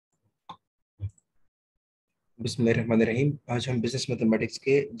बिस्मिल्लाहिर्रहमानिर्रहीम। आज हम बिजनेस मैथमेटिक्स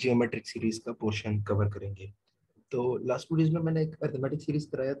के जियोमेट्रिक सीरीज का पोर्शन कवर करेंगे। तो लास्ट वीडियोज में मैंने एक अर्थमेटिक सीरीज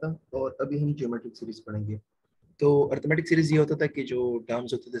कराया था और अभी हम जियोमेट्रिक सीरीज पढ़ेंगे। तो अर्थमेटिक सीरीज ये होता था कि जो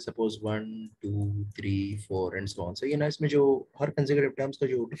टर्म्स होते थे, सपोज 1 2 3 4 एंड सो ऑन। सही है ना। इसमें जो हर कंसेक्यूटिव टर्म्स का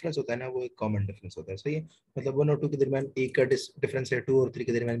जो डिफरेंस होता है ना, वो एक कॉमन डिफरेंस होता है। सही है। मतलब 1 और 2 के दरमियान एक का डिफरेंस है, 2 और 3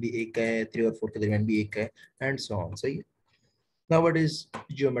 के दरमियान भी एक का है, 3 और 4 के दरमियान भी एक का है, एंड सो ऑन। सही है। Now what is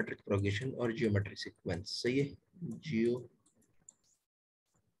geometric progression or geometric sequence? सही है। Geometric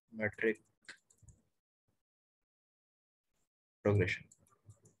progression.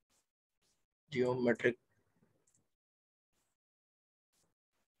 Geometric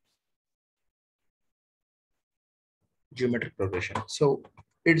progression. So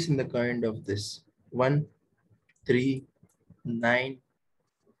it's in the kind of this 1 3 9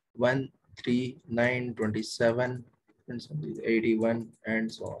 1 3 9 27 and something 81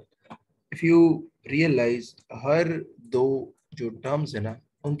 and so on. If you realize हर दो जो टर्म्स है ना,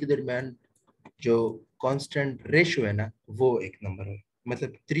 उनके दरमियान जो कांस्टेंट रेशियो है ना, वो एक नंबर है।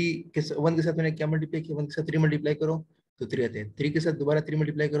 मतलब 3 के 1 के साथ मैंने क्या मल्टीप्लाई किया, 1 के साथ 3 मल्टीप्लाई करो तो 3 आते हैं, 3 के साथ दोबारा 3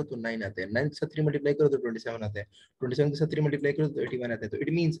 मल्टीप्लाई करो तो 9 आते हैं, 9 के साथ 3 मल्टीप्लाई करो तो 27 आते हैं, 27 के साथ 3 मल्टीप्लाई करो तो 81 आते हैं। तो इट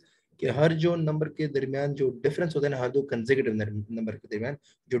मींस कि हर जो नंबर के दरमियान जो डिफरेंस होता है ना, हर दो कंसेक्यूटिव नंबर के दरमियान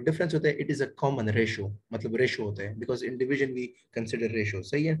जो डिफरेंस होता है, it is a common ratio. मतलब रेशियो होता है, because in division we consider ratio.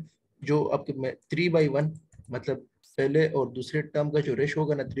 सही है। जो आपके 3/1 मतलब पहले और दूसरे टर्म का जो रेशियो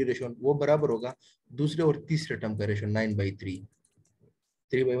होगा ना, 3:1, वो बराबर होगा दूसरे और तीसरे टर्म का रेशियो 9/3।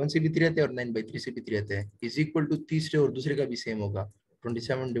 3/1 से भी 3 आते हैं और 9/3 से भी 3 आते हैं, इज इक्वल टू तीसरे और दूसरे का भी सेम होगा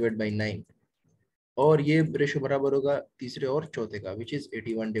 27/9। और ये रेशियो बराबर होगा तीसरे और चौथे का, which is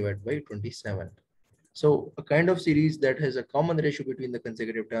 81/27। So a kind of series that has a common ratio between the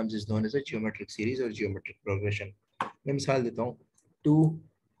consecutive terms is known as a geometric series or geometric progression. मैं मिसाल देता हूँ 2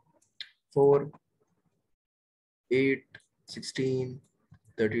 4 8 16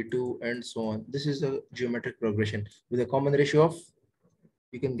 32 and so on. This is a geometric progression with a common ratio of,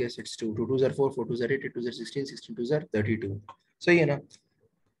 you can guess, it's 2. 2 2s are 4, 4 2s are 8, 8 2s are 16, 16 2s are 32. So yeah, na?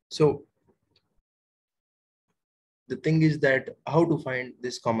 So the thing is that how to find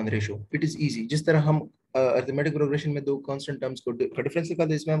this common ratio? It is easy. जिस तरह हम arithmetic progression में दो constant terms को difference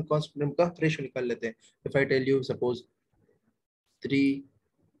निकालते हैं, इसमें हम constant term का ratio निकाल लेते हैं. If I tell you suppose 3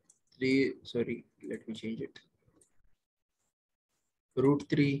 sorry, let me change it,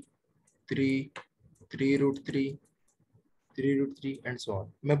 √3 3 3 √3 3 √3 and so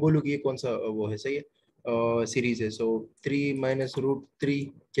on. मैं बोलूँ कि ये कौन सा वो है। सही है। सीरीज है। सो 3 - √3,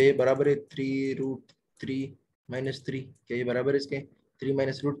 क्या ये बराबर है 3 √3 - 3? क्या ये बराबर है इसके? 3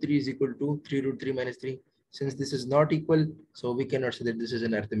 - √3 is equal to 3 √3 - 3। Since this is not equal, so we can not say that this is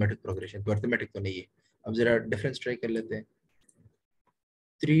an arithmetic progression. तो अरिथमेटिक तो नहीं है। अब जरा डिफरेंस ट्राई कर लेते हैं।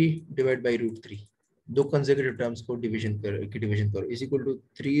 3/√3, दो कंसेक्यूटिव टर्म्स को डिवीजन करो is equal to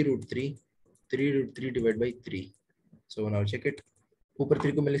 3 √3 so now check it. ऊपर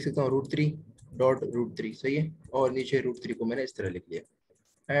 3 को मैं लिख सकता हूँ √3 सही है, और नीचे √3 को मैंने इस तरह लिख लिया,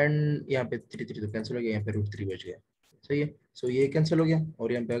 एंड यहाँ पे 3 तो कैंसिल हो गया, यहाँ पे √3 बच गया। सही है। सो ये कैंसिल हो गया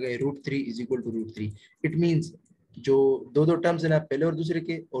और यहाँ पे आ गया √3 is equal to √3। It means जो दो टर्म्स है ना, पहले और दूसरे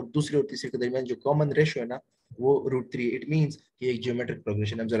के और दूसरे और तीसरे के दरमियान जो कॉमन रेशियो है ना, वो √3। इट मींस कि एक ज्योमेट्रिक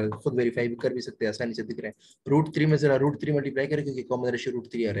प्रोग्रेशन। हम जरा खुद वेरीफाई भी कर भी सकते हैं, आसानी से दिख रहे हैं। √3 में जरा √3 मल्टीप्लाई करें, क्योंकि कॉमन रेशियो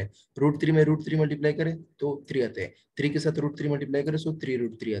 √3 आ रहा है। √3 में √3 मल्टीप्लाई करें तो 3 आते हैं, 3 के साथ √3 मल्टीप्लाई करें तो 3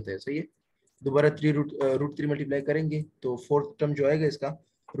 √3 आता है। सही है। दोबारा 3 √3 मल्टीप्लाई करेंगे तो फोर्थ टर्म जो आएगा इसका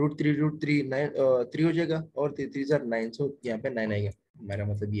 √3 9 हो जाएगा, और 3 3 9, सो यहाँ पे 9 आएगा। मेरा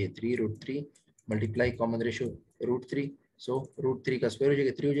मतलब ये 3 √3 मल्टीप्लाई कॉमन रेशियो √3, सो √3 का स्क्वायर हो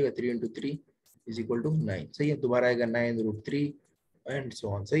जाएगा, 3 हो जाएगा, 3 × 3 इज इक्वल टू 9। सही है। दोबारा आएगा 9 √3 एंड सो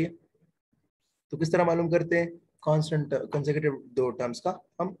ऑन। सही है। तो किस तरह मालूम करते हैं कांस्टेंट कंसेक्यूटिव दो टर्म्स का?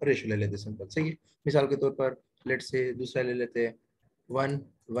 हम रेशियो ले लेते हैं, सिंपल। सही है। मिसाल के तौर पर लेट से दूसरा ले लेते हैं 1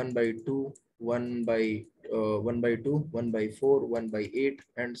 1/2 1/2 1/4 1/8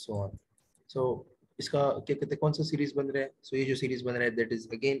 एंड सो ऑन। सो इसका क्या कहते हैं, कौन सा सीरीज बन रहा है? सो ये जो सीरीज बन रहा है that is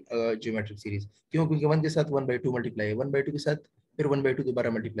again geometric series. क्यों? क्योंकि 1 के साथ 1/2 मल्टीप्लाई है, 1/2 के साथ फिर 1/2 दोबारा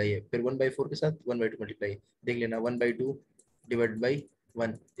मल्टीप्लाई है, फिर 1/4 के साथ 1/2 मल्टीप्लाई है। देख लेना 1/2 डिवाइड बाई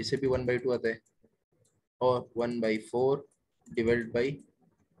 1, इससे भी 1/2 आता है, और 1/4 डिवाइड बाई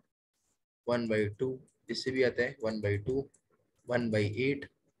 1/2, इससे भी आता है 1/2, 1/8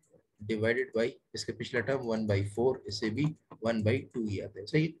 डिवाइडेड बाई इसके पिछला टर्म 1/4, इससे भी 1/2 ही आता है।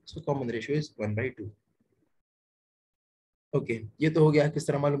 सही। So common ratio is 1/2। Okay, ये तो हो गया। किस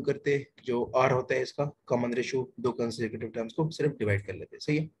तरह मालूम करते हैं? जो आर होता है इसका कॉमन रेशियो, दो कंसेक्यूटिव टर्म्स को सिर्फ डिवाइड कर लेते हैं।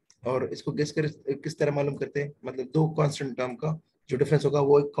 सही है। और इसको गेस कर किस तरह मालूम करते हैं? मतलब दो कांस्टेंट टर्म का जो डिफरेंस होगा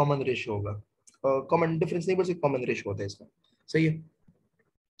वो एक कॉमन रेशियो होगा। कॉमन डिफरेंस नहीं बोल सकते, कॉमन रेशो होता है इसका, सही है।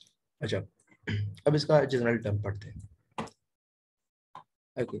 अच्छा, अब इसका जनरल टर्म पढ़ते हैं।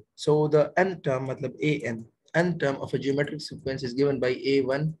 Okay, so the n term मतलब n term of a geometric sequence is given by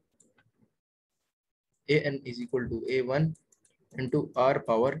a1, an is equal to a1 into r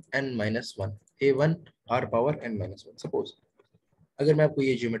power n minus 1, a1 r power n minus 1। Suppose अगर मैं आपको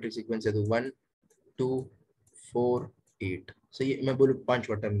ये geometric sequence है तो 1 2 4 8, सही है, मैं बोलूँ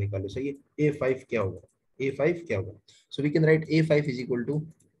पांचवा टर्म निकालो, सही है, a5 क्या होगा, a5 क्या होगा, so we can write a5 is equal to,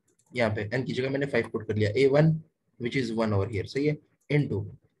 यहाँ पे n की जगह मैंने 5 पुट कर लिया, a1 which is 1 over here, सही है, into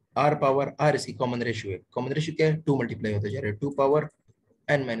r पावर, r इसकी कॉमन रेशियो है, कॉमन रेशियो क्या है, 2 मल्टीप्लाई होता जा रहा है, 2 पावर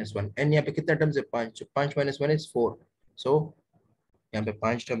n माइनस 1, n यहाँ पे कितना टर्म्स है, 5, 5 माइनस 1 इज 4, सो यहाँ पे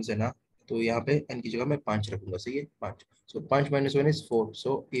 5 टर्म्स है ना, तो यहाँ पे n की जगह मैं 5 रखूंगा, सही है, 5, सो 5 minus 1 is 4,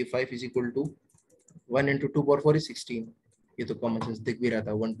 so a5 is equal to 1 into 2 power 4 is 16, ये तो कॉमन सेंस दिख भी रहा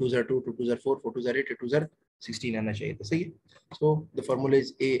था, 1 2 are 2, 2 2 are 4, 4 2 are 8, 8 2 are 16 आना चाहिए था, सही है। So the formula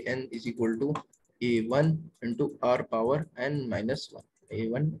is an is equal to a1 into r power n minus 1,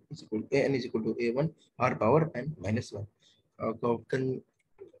 a1 is equal an is equal to a1 r power n minus 1।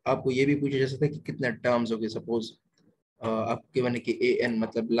 आपको ये भी पूछा जा सकता है कि कितना टर्म्स हो गए, सपोज आप गिवन है कि an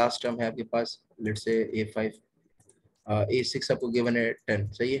मतलब लास्ट टर्म है आपके पास, लेट्स से a5, a6 आपको गिवन है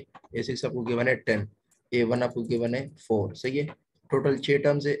 10, सही है, a6 आपको गिवन है 10, a1 आपको गिवन है 4, सही है, टोटल 6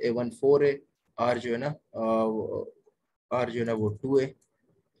 टर्म्स है, a1 4 है, r जो है ना r जो है ना वो 2 है,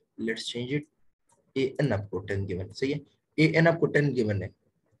 लेट्स चेंज इट, an आपको 10 गिवन है, सही है, an आपको 10 गिवन है,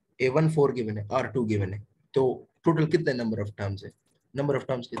 a1 4 गिवन है, r2 गिवन है, तो टोटल कितने नंबर ऑफ टर्म्स है, नंबर ऑफ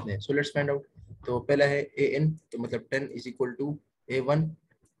टर्म्स कितने हैं, सो लेट्स फाइंड आउट। तो पहला है an, तो मतलब 10 is equal to a1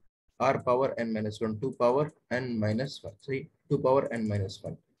 r power n minus 1, 2 power n minus 1, see 2 power n minus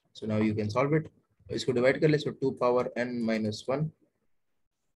 1, so now you can solve it, इसको divide कर ले, so 2 power n minus 1,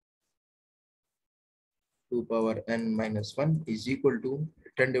 2 power n minus 1 is equal to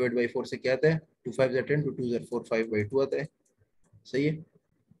 10 divided by 4 से क्या आता है, 2 5 are 10, 2 2 are 4, 5 by 2 आता है, सही है,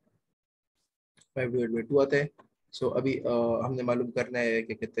 5 divided by 2 आता है। सो अभी हमने मालूम करना है,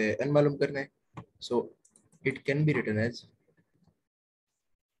 क्या कहते हैं, n मालूम करना है, so it can be written as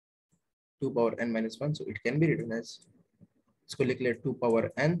 2 power n minus 1, so it can be written as, इसको लिख ले 2 power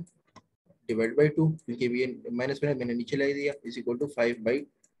n डिवाइड बाई 2, क्योंकि भी माइनस में मैंने नीचे ला दिया, इज इक्वल टू 5 by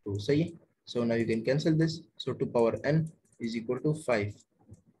 2, सही है। So now you can cancel this, so 2 power n is equal to 5,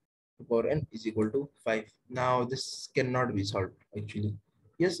 2 power n is equal to 5। now this cannot be solved actually,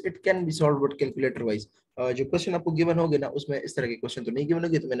 yes it can be solved but calculator wise, जो question आपको given होगे ना उसमें इस तरह के question तो नहीं गिवन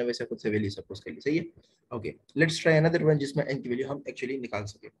होगे, तो मैंने वैसे खुद से वैल्यू सपोज कर ली, सही है। Okay, let's try another one जिसमें n की वैल्यू हम एक्चुअली निकाल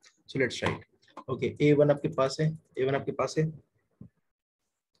सके, so let's try it. Okay, a1 आपके पास है, a1 आपके पास है,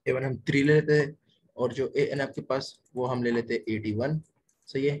 a1 हम 3 ले लेते हैं, और जो an आपके पास वो हम ले लेते हैं 81,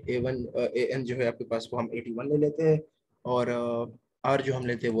 सही है, an जो है आपके पास वो हम 81 ले लेते हैं, और r जो हम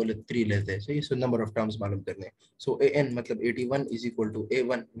लेते हैं वो 3 लेते हैं, सही है। सो नंबर ऑफ टर्म्स मालूम करने हैं, सो an मतलब 81 is equal to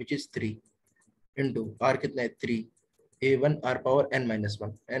a1 which is 3 into r कितना है 3, a1 r power n minus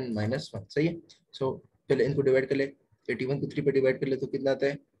 1, n minus 1, सही है। सो पहले इनको डिवाइड कर ले, 81 को 3 पे डिवाइड कर ले तो कितना आता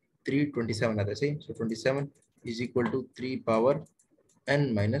है, 327 आता है, सही। सो 27 is equal to 3 power n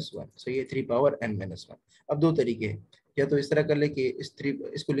minus 1, सो ये 3 पावर n माइनस 1। अब दो तरीके हैं, या तो इस तरह कर ले कि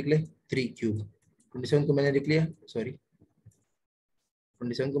इसको लिख ले 3 क्यूब, 27 को मैंने लिख लिया, सॉरी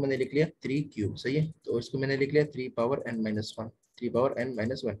 27 को मैंने लिख लिया 3 क्यूब, सही है, तो इसको मैंने लिख लिया 3 power n minus 1, 3 power n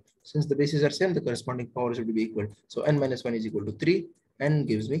minus 1, since the bases are same the corresponding power should be equal, so n minus 1 is equal to 3, n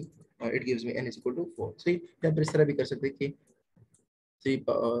gives me it gives me n is equal to 4, सही। या फिर इस तरह भी कर सकते हैं कि 3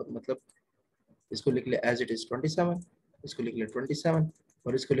 मतलब इसको लिख ले एज इट इज 27, इसको लिख ले 27,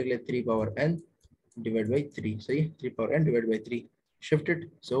 और इसको लिख ले 3 पावर n डिवाइड बाई 3, सही है, 3 power n divide by 3 shifted,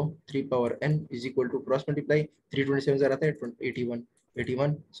 so 3 power n is equal to cross multiply, 327 आता है 81,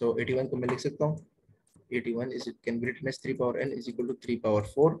 81, so 81 को मैं लिख सकता हूँ, 81 is it can be written as 3 power n is equal to 3 power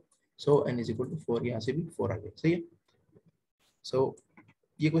 4, so n is equal to 4, यहाँ से भी 4 आ गया, सही है। so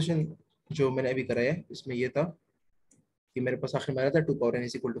ये क्वेश्चन जो मैंने अभी कराया इसमें ये था कि मेरे पास आखिर में आया था 2 power n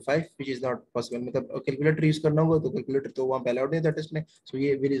is equal to 5 which is not possible, मतलब कैलकुलेटर यूज करना होगा तो कैलकुलेटर तो वहाँ पे अलाउड नहीं था टेस्ट में, सो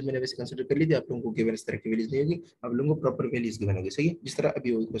ये वैल्यूज मैंने वैसे कंसीडर कर ली थी, आप लोगों को गिवन इस तरह की वैल्यूज नहीं होगी, आप लोगों को प्रॉपर वैल्यूज गिवन होगी, सही है। जिस तरह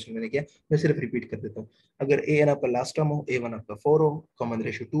अभी वो क्वेश्चन मैंने किया मैं सिर्फ रिपीट कर देता हूँ, अगर an आपका लास्ट टर्म हो, a1 आपका 4 हो, कॉमन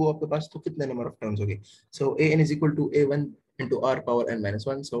रेशियो 2 हो आपके पास, तो कितने नंबर ऑफ टर्म्स होंगे, सो an is equal to a1 into r power n minus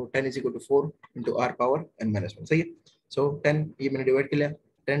 1, so 10 is equal to 4 into r power n minus 1, सही है। सो 10 ये मैंने डिवाइड कर लिया,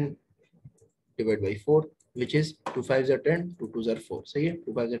 10 divide by 4 which is 2 5s are 10, 2 2s are 4, सही है,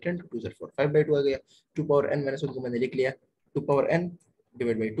 2 5s are 10, 2 2s are 4, 5 by 2 आ गया, 2 power n minus 1 को मैंने लिख लिया 2 पावर n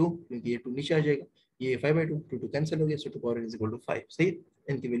डिवाइड बाई 2, क्योंकि ये 2 नीचे आ जाएगा, ये 5 by 2, 2 2 कैंसिल हो गया, सो 2 power n is equal to 5, सही है।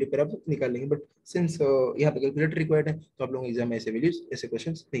 इनकी वैल्यू पर आप निकाल लेंगे, बट सिंस यहाँ पे कैलकुलेटर रिक्वायर्ड है तो आप लोगों एग्जाम में ऐसे वैल्यूज ऐसे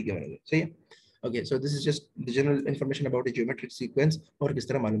क्वेश्चंस नहीं किए बनेंगे, सही है। Okay, so this is just the general information about the geometric sequence और किस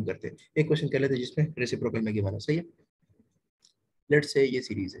तरह मालूम करते हैं। एक क्वेश्चन कर लेते हैं जिसमें रेसिप्रोकल में गिवन है, सही है। लेट्स से ये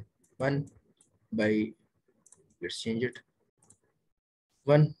सीरीज है 1 by, let's change it,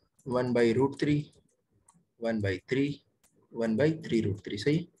 1 by root 3, 1 by 3, 1 by 3 root 3,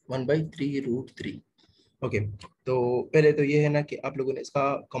 सही, 1 by 3 root 3। ओके, तो पहले तो ये है ना कि आप लोगों ने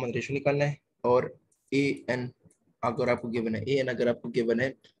इसका कॉमन रेशियो निकालना है, और ए एन अगर आपको गिवन है, ए एन अगर आपको गिवन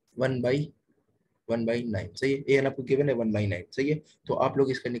है 1/9, सही है, ए एन आपको गिवन है 1/9, सही है। तो आप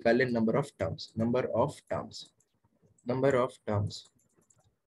लोग इसका निकाल लें number of terms, number of terms, number of terms.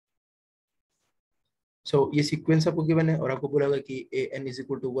 सो ये सीक्वेंस आपको गिवन है और आपको बोला होगा कि A N is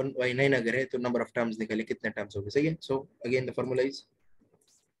equal to 1/9 अगर है तो नंबर ऑफ टर्म्स निकाले, कितने टर्म्स हो गए, सही है। So again the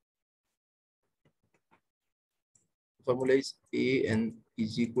formula is an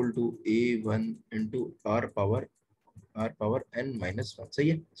is equal to a1 into r power n minus 1, सही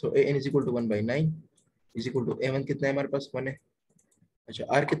है। सो an is equal to 1/9 is equal to a1 कितना है हमारे पास 1 है, अच्छा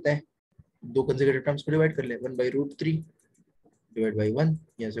r कितना है, दो कंसेक्यूटिव टर्म्स को डिवाइड कर ले, 1/√3 डिवाइड बाई 1,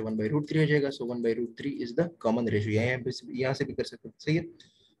 यहाँ से 1/√3 हो जाएगा। सो 1/√3 इज द कॉमन रेशियो, यहाँ से भी कर सकते हैं, सही है।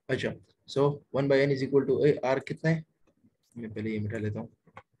 अच्छा, सो 1/n is equal to r कितना है, मैं पहले ये मिटा लेता हूँ।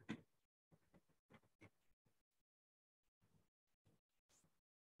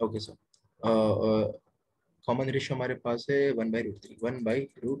 ओके सर, कॉमन रेशियो हमारे पास है 1/√3,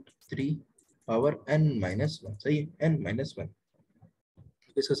 1/√3 पावर n माइनस 1, सही है, n माइनस 1।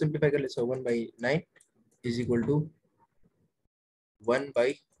 इसको सिंप्लीफाई कर ले, सो 1/9 is equal to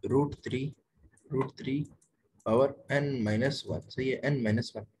 1/√3 power n minus 1, सही है, n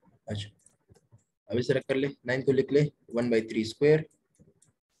माइनस 1। अच्छा, अब इसे रख कर ले, 9 को लिख ले 1/3 स्क्वायर,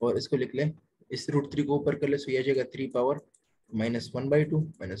 और इसको लिख ले, इस √3 को ऊपर कर ले, सो ये आ जाएगा 3 पावर -1/2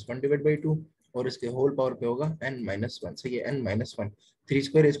 -1 डिवाइड बाई 2, और इसके होल पावर पे होगा n माइनस 1, सही है, n माइनस 1। 3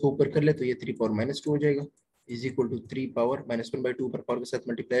 स्क्वायर इसको ऊपर कर ले तो ये 3 पावर -2 हो जाएगा, इज इक्वल टू 3 पावर -1/2 ऊपर पावर के साथ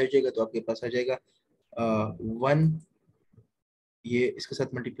मल्टीप्लाई हो जाएगा, तो आपके पास आ जाएगा 1, ये इसके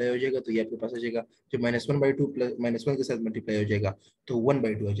साथ मल्टीप्लाई हो जाएगा तो ये आपके पास आ जाएगा, जो -1/2 प्लस -1 के साथ मल्टीप्लाई हो जाएगा तो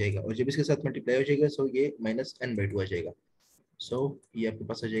 1/2 आ जाएगा, और जब इसके साथ मल्टीप्लाई हो जाएगा सो ये -n/2 आ जाएगा। सो ये आपके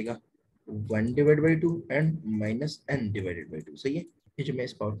पास आ जाएगा 1 divide by 2 and -n divided by 2, सही है। ये जो मैं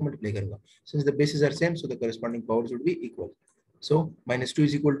इस पावर को मल्टीप्लाई करूंगा, since the basis are same so the corresponding powers would be equal. So -2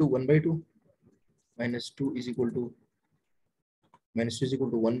 is equal to 1/2, -2 is equal to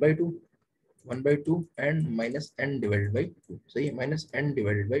 1/2, 1/2 and -n divided by 2, सही है, -n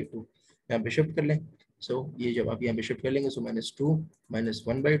डिवाइडेड बाई 2। यहाँ पे शिफ्ट कर लें, सो ये जब आप यहाँ पे शिफ्ट कर लेंगे सो -2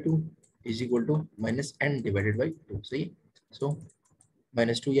 -1/2 is equal to -n divided by 2, सही है। सो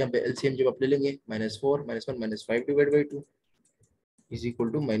 -2 यहाँ पे एलसीएम जब आप ले लेंगे, -4 -1 -5 divide by 2 is equal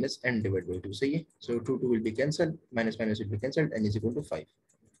to -n divided by 2, सही है। So 2 will be cancelled, minus will be cancelled, n is equal to 5,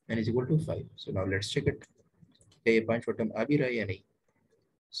 n is equal to 5। So now let's check it, क्या ये 5 टर्म आ भी रहा है या नहीं।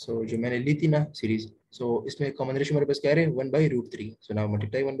 So जो मैंने ली थी ना सीरीज, so इसमें कॉमन रेशियो मेरे पास क्या है 1/√3। So now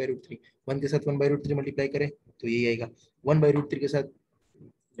multiply 1/√3, 1 के साथ 1/√3 मल्टीप्लाई करें तो यही आएगा 1/√3 के साथ।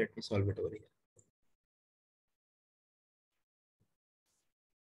 Let me solve it over here.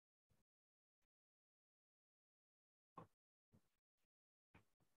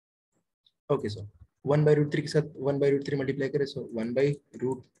 Okay, सो 1/√3 के साथ 1/√3 मल्टीप्लाई करें, सो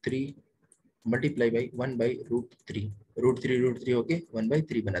 1/√3 मल्टीप्लाई बाई 1/√3, √3 होके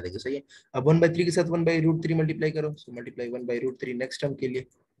 1/3 बना देंगे, सही है। अब 1/3 के साथ 1/√3 मल्टीप्लाई करो, सो मल्टीप्लाई 1/√3 नेक्स्ट टर्म के लिए,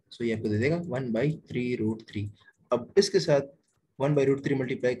 सो ये आपको दे देगा 1/3√3। अब इसके साथ 1/√3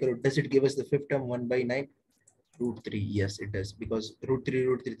 मल्टीप्लाई करो, does it give us the fifth term 1/9 √3, yes it does, because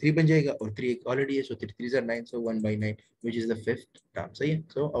 √3 3 बन जाएगा और 3 एक ऑलरेडी है, so 3 3s are 9, so 1/9 which is the fifth term, सही है।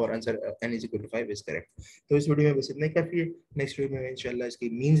 so our answer n is equal to 5 is correct। तो इस वीडियो में बस इतना ही काफी है। नेक्स्ट वीडियो में इंशाल्लाह इसकी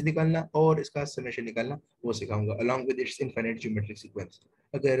मीन्स निकालना और इसका समेशन निकालना वो सिखाऊंगा along with its infinite geometric sequence।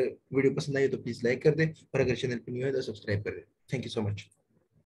 अगर वीडियो पसंद आई तो प्लीज लाइक कर दें, और अगर चैनल पर न्यू है तो सब्सक्राइब कर दें। Thank you so much.